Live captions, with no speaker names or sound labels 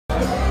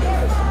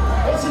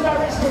What's your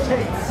directional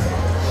teams?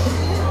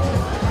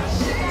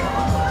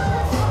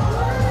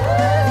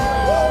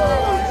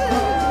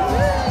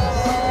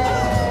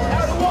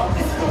 Now the what,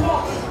 this is the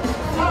what.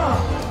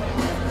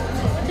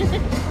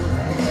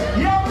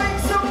 Yo, make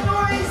some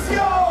noise,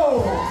 yo!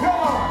 Come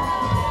on!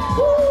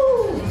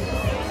 Woo!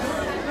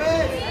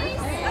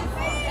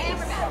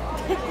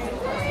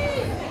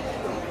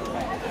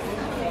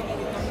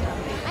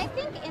 I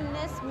think in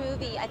this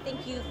movie, I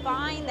think you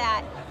find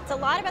that it's a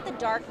lot about the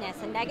darkness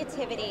and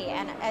negativity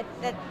and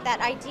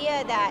that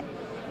idea that,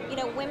 you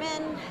know,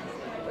 women,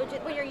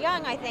 when you're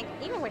young, I think,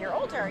 even when you're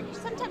older, you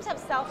sometimes have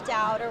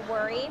self-doubt or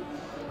worry,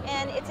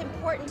 and it's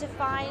important to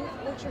find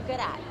what you're good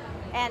at.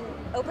 And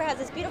Oprah has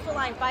this beautiful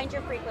line, find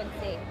your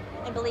frequency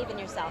and believe in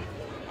yourself.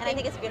 And I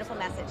think it's a beautiful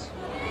message.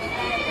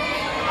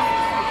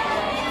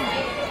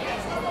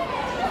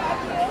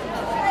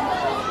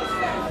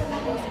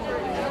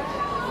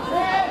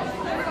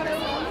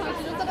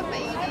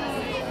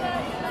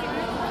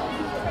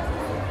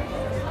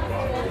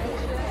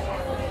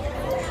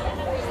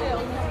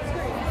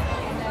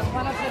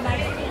 One of the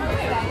nice things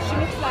is that she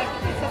looks like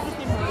it's a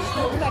Disney movie. She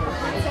looks like a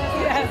princess.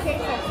 Yes. She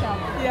takes herself.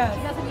 Yes.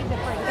 She doesn't need the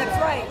prince. That's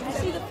right. You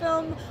see the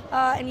film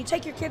and you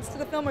take your kids to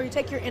the film or you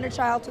take your inner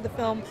child to the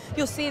film,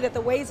 you'll see that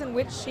the ways in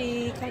which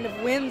she kind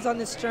of wins on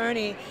this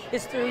journey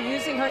is through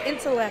using her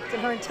intellect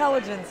and her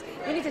intelligence.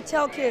 We need to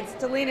tell kids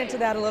to lean into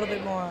that a little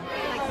bit more.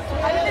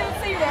 I didn't even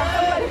see that.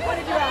 Somebody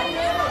pointed you out.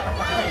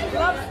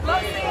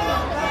 Love seeing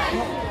that.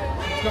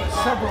 It's got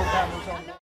several cameras on.